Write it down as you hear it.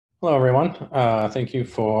Hello, everyone. Thank you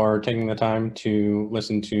for taking the time to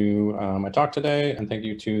listen to my talk today, and thank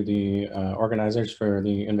you to the organizers for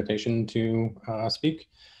the invitation to speak.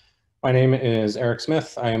 My name is Eric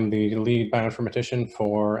Smith. I am the lead bioinformatician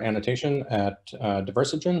for annotation at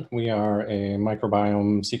Diversigen. We are a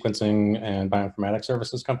microbiome sequencing and bioinformatics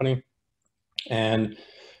services company. And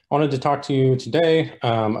I wanted to talk to you today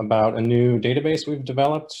about a new database we've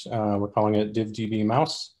developed. We're calling it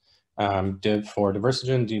DivDB-Mouse. Div for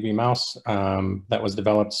Diversigen, DB-Mouse, that was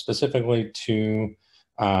developed specifically to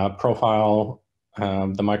profile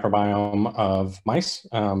the microbiome of mice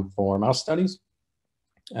for mouse studies.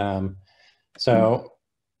 So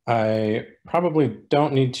I probably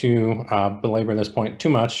don't need to belabor this point too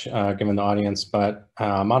much given the audience, but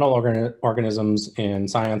model organisms in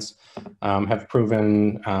science have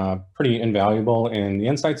proven pretty invaluable in the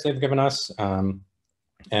insights they've given us, and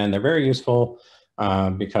they're very useful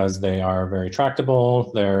because they are very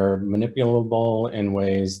tractable, they're manipulable in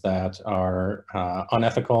ways that are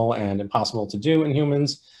unethical and impossible to do in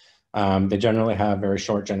humans. They generally have very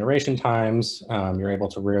short generation times. You're able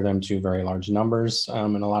to rear them to very large numbers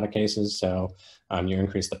in a lot of cases, so you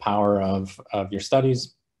increase the power of your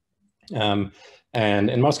studies. And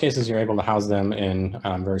in most cases, you're able to house them in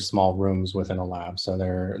very small rooms within a lab, so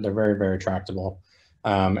they're very, very tractable.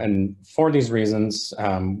 And for these reasons,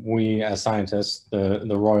 we as scientists,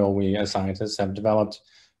 the royal we as scientists, have developed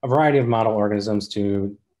a variety of model organisms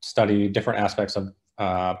to study different aspects of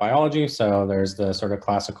biology. So there's the sort of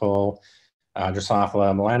classical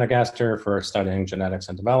Drosophila melanogaster for studying genetics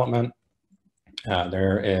and development.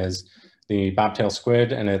 There is the bobtail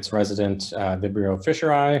squid and its resident Vibrio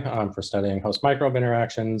fischeri for studying host microbe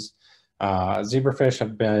interactions. Zebrafish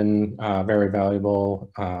have been very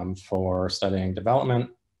valuable for studying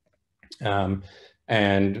development,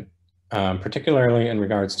 and particularly in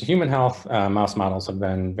regards to human health, mouse models have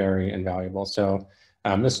been very invaluable. So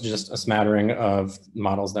this is just a smattering of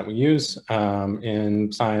models that we use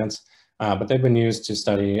in science, but they've been used to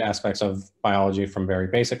study aspects of biology from very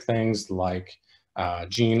basic things like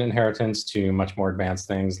gene inheritance to much more advanced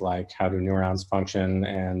things like how do neurons function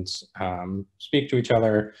and speak to each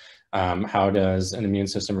other. How does an immune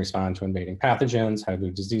system respond to invading pathogens? How do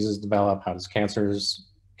diseases develop? How does cancers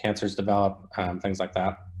develop? Things like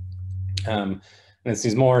that. And it's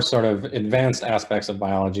these more sort of advanced aspects of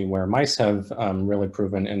biology where mice have really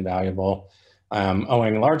proven invaluable,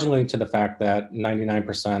 owing largely to the fact that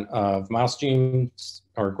 99% of mouse genes,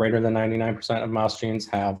 or greater than 99% of mouse genes,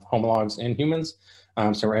 have homologs in humans.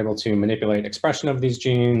 So we're able to manipulate expression of these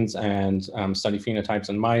genes and study phenotypes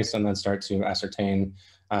in mice, and then start to ascertain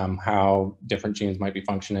how different genes might be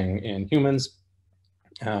functioning in humans.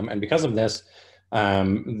 And because of this,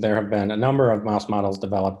 there have been a number of mouse models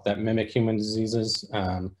developed that mimic human diseases,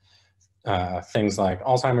 things like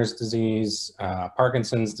Alzheimer's disease,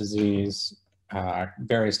 Parkinson's disease,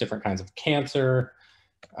 various different kinds of cancer,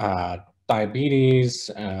 diabetes,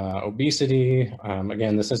 obesity.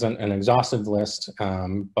 Again, this isn't an exhaustive list,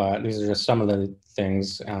 but these are just some of the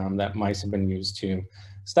things that mice have been used to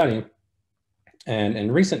study. And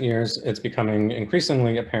in recent years, it's becoming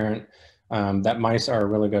increasingly apparent that mice are a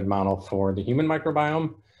really good model for the human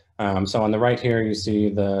microbiome. So on the right here, you see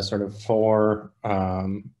the sort of four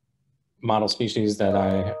model species that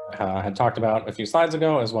I had talked about a few slides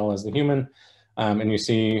ago, as well as the human. And you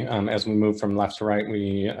see, as we move from left to right,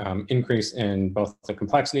 we increase in both the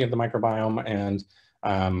complexity of the microbiome and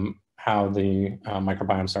how the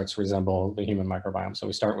microbiome starts to resemble the human microbiome. So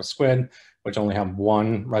we start with squid, which only have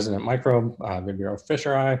one resident microbe, Vibrio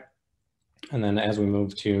fischeri. And then as we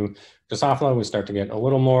move to Drosophila, we start to get a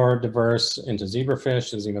little more diverse into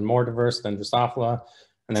zebrafish, is even more diverse than Drosophila.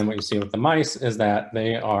 And then what you see with the mice is that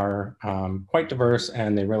they are quite diverse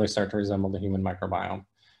and they really start to resemble the human microbiome.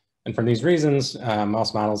 And for these reasons,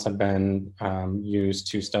 mouse models have been used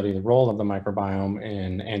to study the role of the microbiome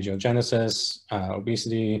in angiogenesis,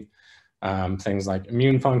 obesity, things like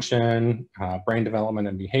immune function, brain development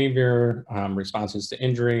and behavior, responses to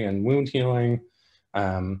injury and wound healing.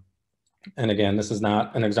 And again, this is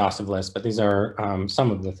not an exhaustive list, but these are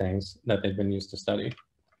some of the things that they've been used to study.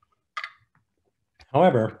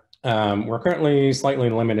 However, we're currently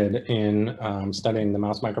slightly limited in studying the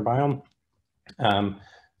mouse microbiome.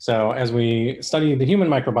 So as we study the human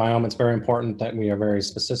microbiome, it's very important that we are very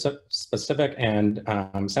specific and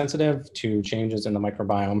sensitive to changes in the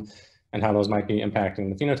microbiome and how those might be impacting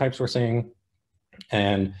the phenotypes we're seeing.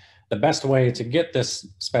 And the best way to get this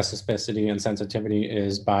specificity and sensitivity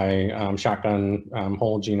is by shotgun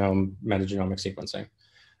whole genome metagenomic sequencing.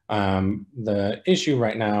 The issue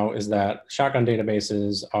right now is that shotgun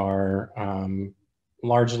databases are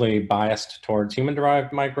largely biased towards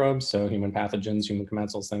human-derived microbes, so human pathogens, human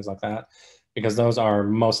commensals, things like that, because those are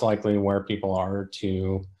most likely where people are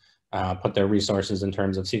to put their resources in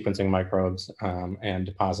terms of sequencing microbes and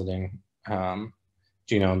depositing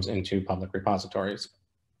genomes into public repositories.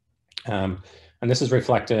 And this is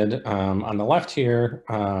reflected on the left here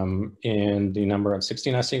in the number of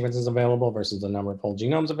 16S sequences available versus the number of whole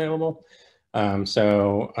genomes available.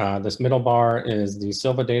 This middle bar is the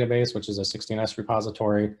Silva database, which is a 16S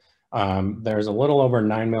repository. There's a little over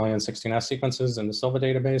 9 million 16S sequences in the Silva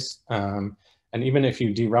database. And even if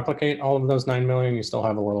you dereplicate all of those 9 million, you still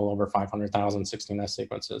have a little over 500,000 16S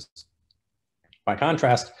sequences. By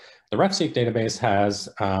contrast, the RefSeq database has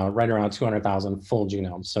right around 200,000 full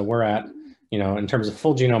genomes. So we're at, in terms of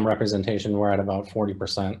full genome representation, we're at about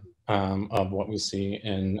 40% of what we see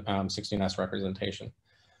in 16S representation.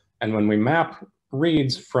 And when we map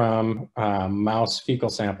reads from mouse fecal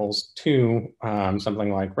samples to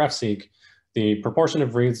something like RefSeq, the proportion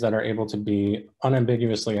of reads that are able to be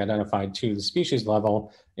unambiguously identified to the species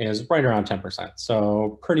level is right around 10%,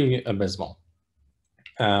 so pretty abysmal.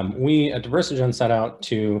 We at Diversigen set out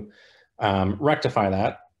to rectify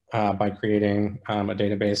that by creating a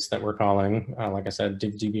database that we're calling, like I said,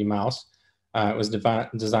 DivDB-Mouse. It was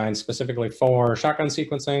designed specifically for shotgun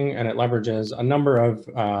sequencing, and it leverages a number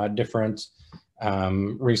of different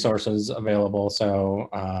resources available. So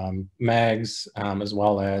mags, as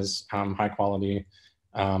well as high quality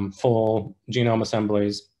full genome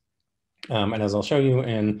assemblies. And as I'll show you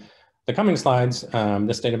in the coming slides,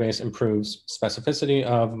 this database improves specificity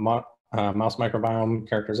of mouse microbiome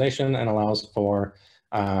characterization and allows for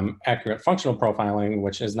accurate functional profiling,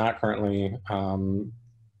 which is not currently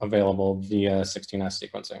available via 16S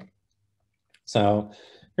sequencing. So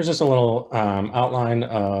here's just a little outline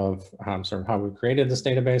of sort of how we created this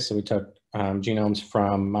database. So we took genomes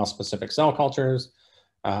from mouse-specific cell cultures,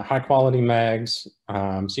 high-quality mags,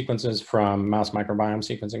 sequences from mouse microbiome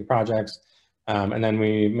sequencing projects, and then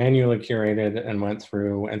we manually curated and went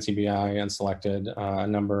through NCBI and selected a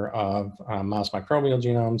number of mouse microbial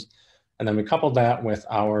genomes. And then we coupled that with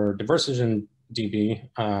our Diversigen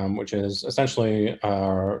DB, which is essentially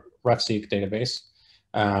our RefSeq database,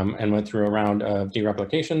 and went through a round of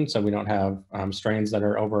dereplication, so we don't have strains that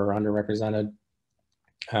are over or underrepresented.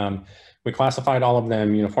 We classified all of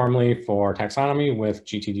them uniformly for taxonomy with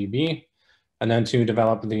GTDB, and then to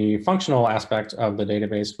develop the functional aspect of the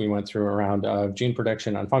database, we went through a round of gene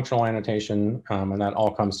prediction and functional annotation, and that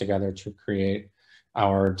all comes together to create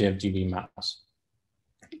our DivDB-Mouse.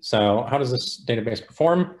 So how does this database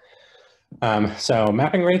perform? So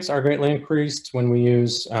mapping rates are greatly increased when we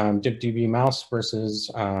use DivDB-Mouse versus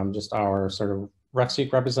just our sort of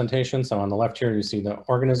RefSeq representation. So on the left here, you see the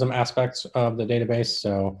organism aspects of the database.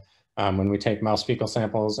 So when we take mouse fecal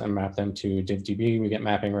samples and map them to DivDB, we get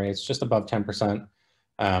mapping rates just above 10%.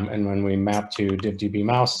 And when we map to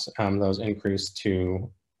DivDB-Mouse, those increase to,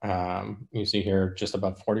 you see here, just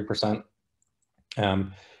above 40%.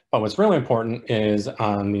 But what's really important is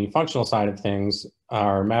on the functional side of things,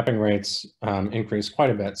 our mapping rates increase quite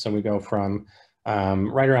a bit. So we go from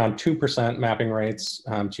right around 2% mapping rates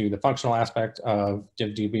to the functional aspect of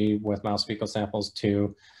DivDB with mouse fecal samples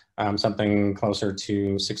to something closer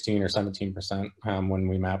to 16 or 17% when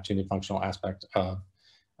we map to the functional aspect of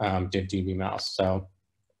DivDB-Mouse. So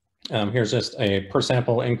here's just a per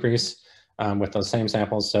sample increase with those same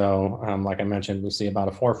samples. So like I mentioned, we see about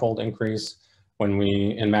a 4-fold increase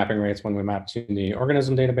in mapping rates when we map to the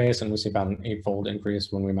organism database, and we see about an 8-fold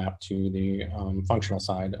increase when we map to the functional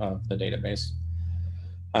side of the database.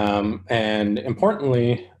 And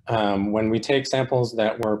importantly, when we take samples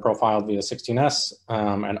that were profiled via 16S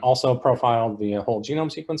and also profiled via whole genome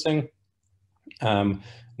sequencing,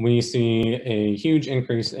 we see a huge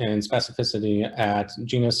increase in specificity at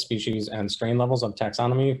genus, species, and strain levels of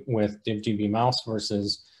taxonomy with DivDB-Mouse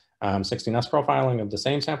versus 16S profiling of the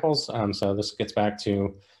same samples. So this gets back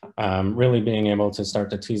to really being able to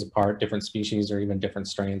start to tease apart different species or even different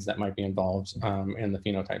strains that might be involved in the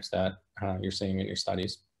phenotypes that you're seeing in your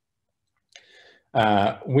studies.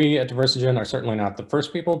 We at Diversigen are certainly not the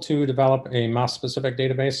first people to develop a mouse-specific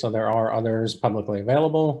database, so there are others publicly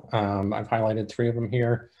available. I've highlighted 3 of them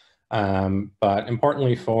here. But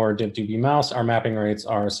importantly for DivDB-Mouse, our mapping rates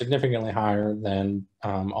are significantly higher than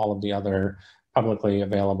all of the other publicly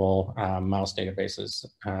available mouse databases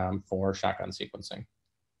for shotgun sequencing.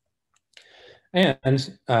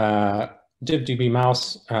 And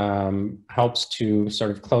DivDB-Mouse helps to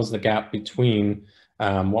sort of close the gap between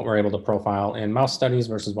what we're able to profile in mouse studies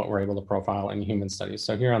versus what we're able to profile in human studies.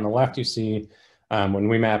 So here on the left, you see when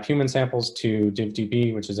we map human samples to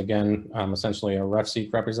DivDB, which is again essentially a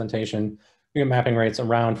RefSeq representation, we get mapping rates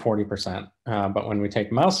around 40%. But when we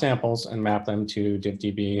take mouse samples and map them to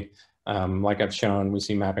DivDB, like I've shown, we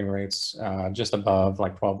see mapping rates just above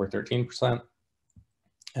like 12 or 13%.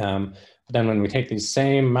 But then when we take these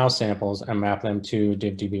same mouse samples and map them to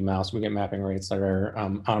DivDB-Mouse, we get mapping rates that are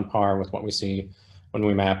on par with what we see when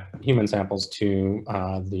we map human samples to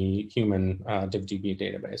the human DivDB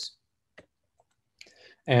database.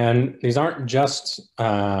 And these aren't just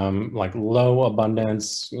like low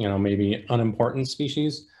abundance, maybe unimportant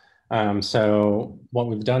species. So what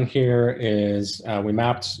we've done here is we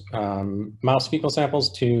mapped mouse fecal samples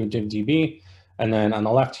to DivDB. And then on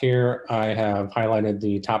the left here, I have highlighted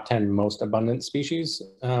the top 10 most abundant species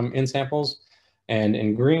in samples. And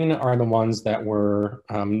in green are the ones that were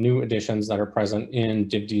new additions that are present in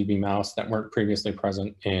DivDB-Mouse that weren't previously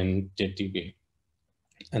present in DivDB.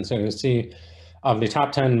 And so you'll see of the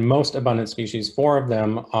top 10 most abundant species, 4 of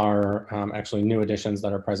them are actually new additions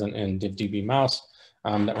that are present in DivDB-Mouse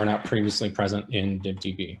that were not previously present in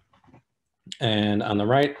DivDB. And on the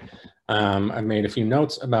right, I've made a few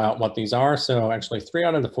notes about what these are. So actually 3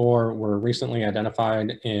 out of the 4 were recently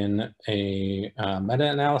identified in a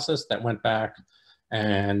meta-analysis that went back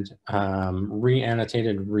and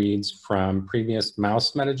re-annotated reads from previous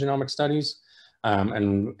mouse metagenomic studies.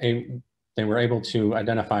 They were able to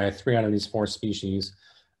identify 3 out of these 4 species.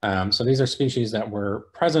 So these are species that were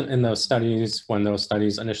present in those studies when those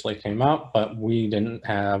studies initially came out, but we didn't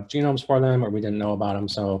have genomes for them or we didn't know about them.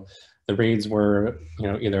 So the reads were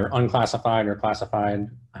either unclassified or classified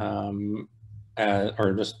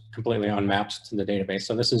or just completely unmapped to the database.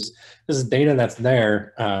 So this is data that's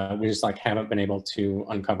there. We just haven't been able to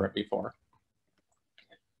uncover it before.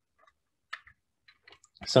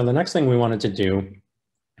 So the next thing we wanted to do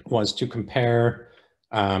was to compare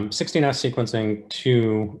 16S sequencing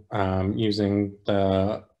to using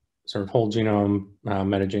the sort of whole genome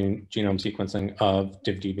metagenome sequencing of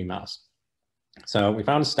DivDB-Mouse. So we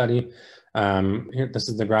found a study. Here, this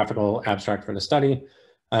is the graphical abstract for the study.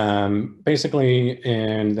 Basically,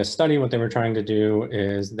 in the study, what they were trying to do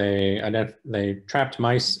is they trapped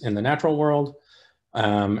mice in the natural world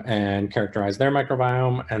and characterized their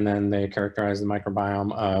microbiome, and then they characterized the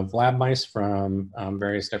microbiome of lab mice from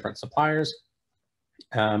various different suppliers.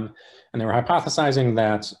 And they were hypothesizing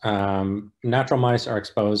that natural mice are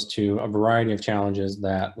exposed to a variety of challenges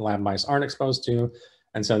that lab mice aren't exposed to.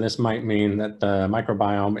 And so this might mean that the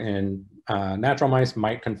microbiome in natural mice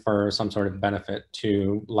might confer some sort of benefit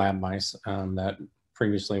to lab mice that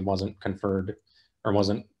previously wasn't conferred or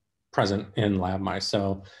wasn't present in lab mice.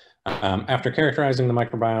 So after characterizing the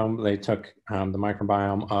microbiome, they took the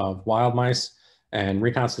microbiome of wild mice and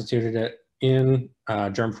reconstituted it in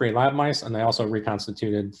germ-free lab mice, and they also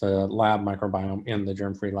reconstituted the lab microbiome in the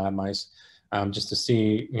germ-free lab mice just to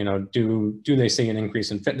see, do they see an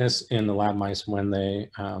increase in fitness in the lab mice when they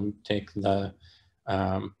take the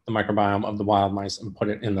microbiome of the wild mice and put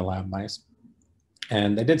it in the lab mice.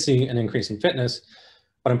 And they did see an increase in fitness,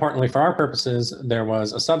 but importantly for our purposes, there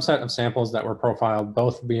was a subset of samples that were profiled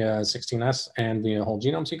both via 16S and via whole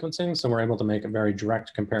genome sequencing. So we're able to make a very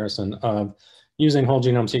direct comparison of using whole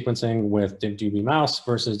genome sequencing with DivDB-Mouse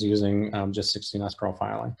versus using just 16S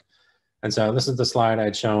profiling. And so this is the slide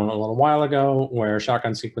I'd shown a little while ago where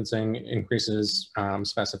shotgun sequencing increases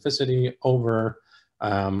specificity over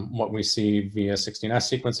what we see via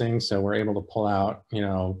 16S sequencing. So we're able to pull out,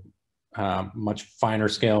 much finer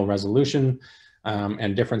scale resolution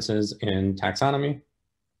and differences in taxonomy.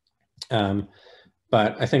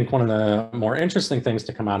 But I think one of the more interesting things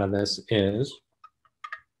to come out of this is,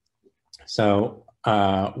 so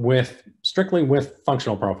strictly with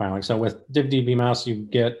functional profiling. So with DivDB-Mouse, you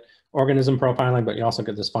get organism profiling, but you also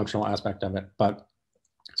get this functional aspect of it. But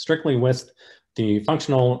strictly with the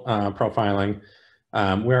functional profiling,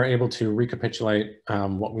 we're able to recapitulate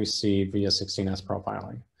what we see via 16S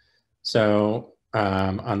profiling. So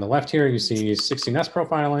on the left here, you see 16S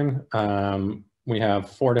profiling. We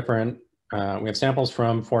have we have samples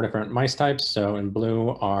from 4 different mice types. So in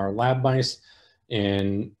blue are lab mice.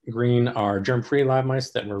 In green are germ-free lab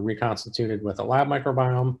mice that were reconstituted with a lab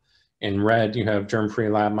microbiome. In red, you have germ-free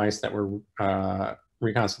lab mice that were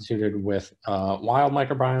reconstituted with a wild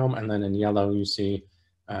microbiome. And then in yellow, you see,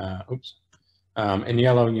 in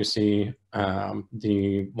yellow, you see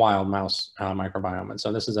the wild mouse microbiome. And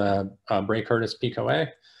so this is a Bray-Curtis PCOA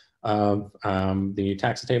of the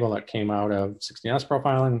taxa table that came out of 16S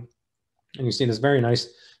profiling. And you see this very nice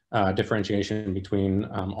differentiation between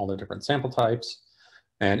all the different sample types.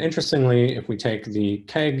 And interestingly, if we take the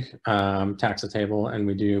KEGG taxa table and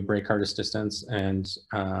we do Bray-Curtis distance and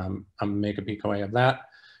make a PCOA of that,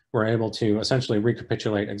 we're able to essentially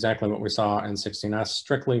recapitulate exactly what we saw in 16S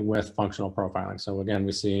strictly with functional profiling. So again,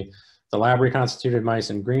 we see the lab reconstituted mice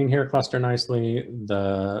in green here cluster nicely,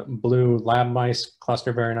 the blue lab mice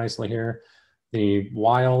cluster very nicely here, the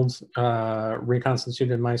wild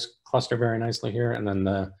reconstituted mice cluster very nicely here, and then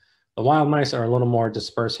the wild mice are a little more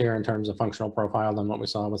dispersed here in terms of functional profile than what we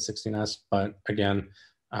saw with 16S, but again,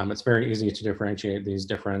 it's very easy to differentiate these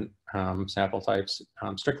different sample types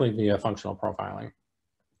strictly via functional profiling.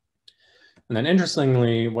 And then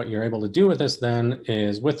interestingly, what you're able to do with this then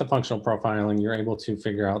is with the functional profiling, you're able to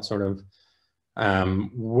figure out sort of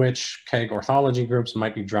which KEGG orthology groups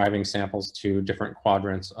might be driving samples to different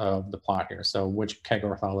quadrants of the plot here. So which KEGG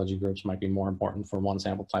orthology groups might be more important for one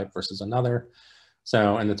sample type versus another.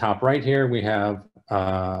 So in the top right here, we have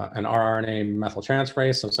an rRNA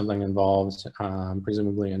methyltransferase, so something involved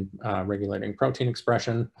presumably in regulating protein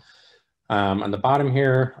expression. On the bottom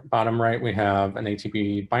here, bottom right, we have an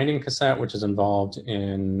ATP binding cassette, which is involved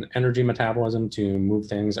in energy metabolism to move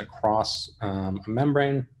things across a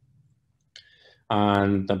membrane.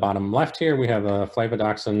 On the bottom left here, we have a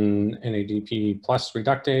flavodoxin NADP plus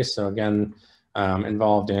reductase. So again,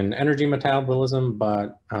 involved in energy metabolism,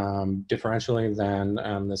 but differentially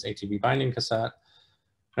than this ATP binding cassette.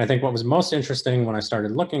 And I think what was most interesting when I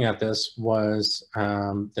started looking at this was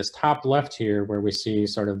this top left here, where we see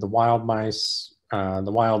sort of the wild mice, the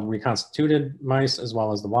wild reconstituted mice, as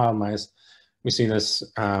well as the wild mice. We see this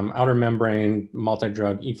outer membrane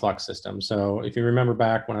multi-drug efflux system. So if you remember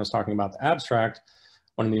back when I was talking about the abstract,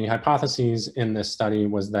 one of the hypotheses in this study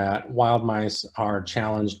was that wild mice are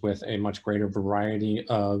challenged with a much greater variety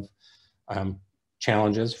of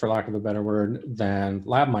challenges, for lack of a better word, than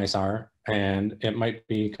lab mice are. And it might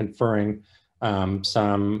be conferring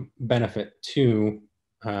some benefit to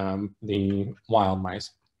the wild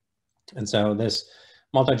mice. And so this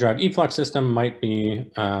multi-drug efflux system might be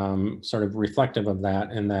sort of reflective of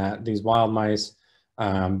that, in that these wild mice,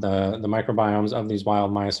 the microbiomes of these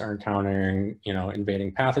wild mice are encountering,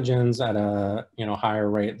 invading pathogens at a,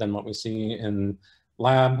 higher rate than what we see in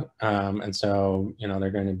lab. And so,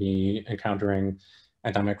 they're going to be encountering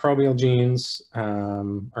antimicrobial genes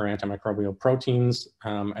or antimicrobial proteins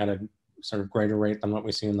at a sort of greater rate than what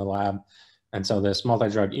we see in the lab. And so this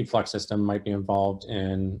multi-drug efflux system might be involved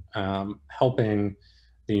in helping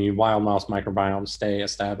the wild mouse microbiome stay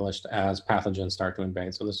established as pathogens start to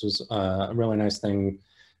invade. So this was a really nice thing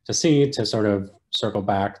to see, to sort of circle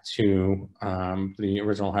back to the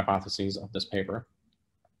original hypotheses of this paper.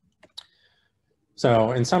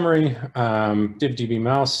 So in summary,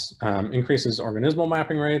 DivDB-Mouse increases organismal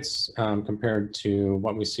mapping rates compared to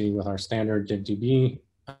what we see with our standard DivDB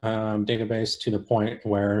database, to the point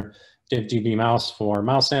where DivDB-Mouse for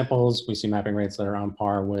mouse samples, we see mapping rates that are on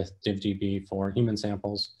par with DivDB for human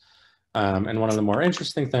samples. And one of the more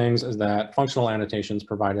interesting things is that functional annotations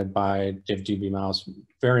provided by DivDB-Mouse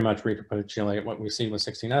very much recapitulate what we see with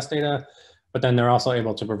 16S data, but then they're also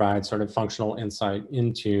able to provide sort of functional insight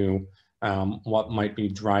into what might be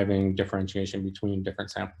driving differentiation between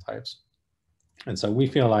different sample types. And so we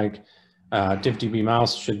feel like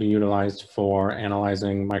DivDB-Mouse should be utilized for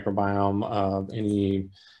analyzing microbiome of any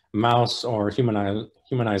mouse or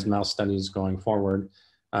humanized mouse studies going forward,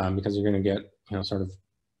 because you're going to get sort of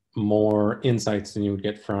more insights than you would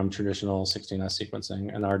get from traditional 16S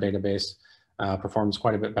sequencing, and our database performs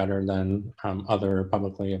quite a bit better than other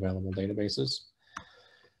publicly available databases.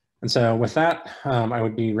 And so with that, I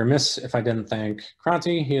would be remiss if I didn't thank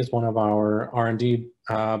Kranti. He is one of our R&D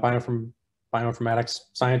bioinformatics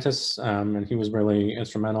scientists, and he was really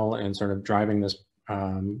instrumental in sort of driving this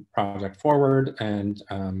project forward and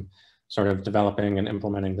sort of developing and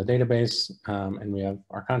implementing the database. And we have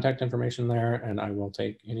our contact information there, and I will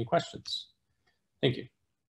take any questions. Thank you.